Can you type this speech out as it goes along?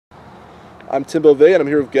I'm Tim Beauvais, and I'm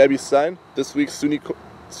here with Gabby Stein, this week's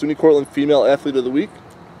SUNY Cortland Female Athlete of the Week.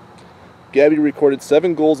 Gabby recorded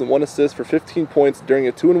 7 goals and 1 assist for 15 points during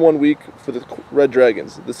a 2-1 week for the Red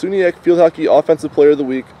Dragons. The SUNY Field Hockey Offensive Player of the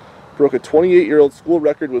Week broke a 28-year-old school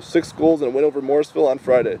record with 6 goals and a win over Morrisville on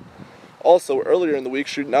Friday. Also, earlier in the week,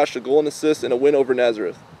 she notched a goal and assist in a win over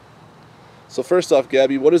Nazareth. So first off,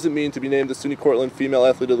 Gabby, what does it mean to be named the SUNY Cortland Female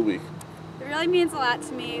Athlete of the Week? It really means a lot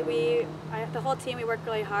to me. The whole team, we work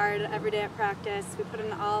really hard every day at practice. We put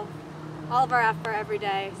in all of our effort every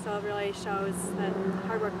day, so it really shows that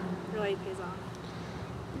hard work really pays off.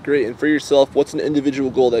 Great, and for yourself, what's an individual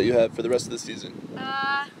goal that you have for the rest of the season?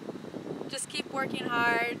 Just keep working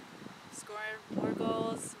hard, score more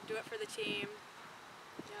goals, do it for the team.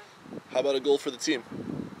 Yeah. How about a goal for the team?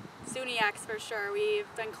 SUNYX for sure.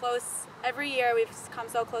 We've been close every year. We've come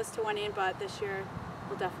so close to winning, but this year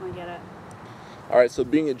we'll definitely get it. All right, so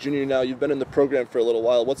being a junior now, you've been in the program for a little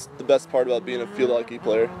while. What's the best part about being a field hockey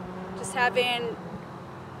player? Just having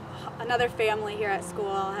another family here at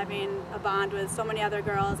school, having a bond with so many other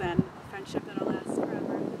girls, and a friendship that'll last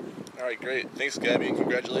forever. All right, great. Thanks, Gabby, and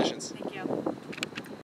congratulations. Thank you.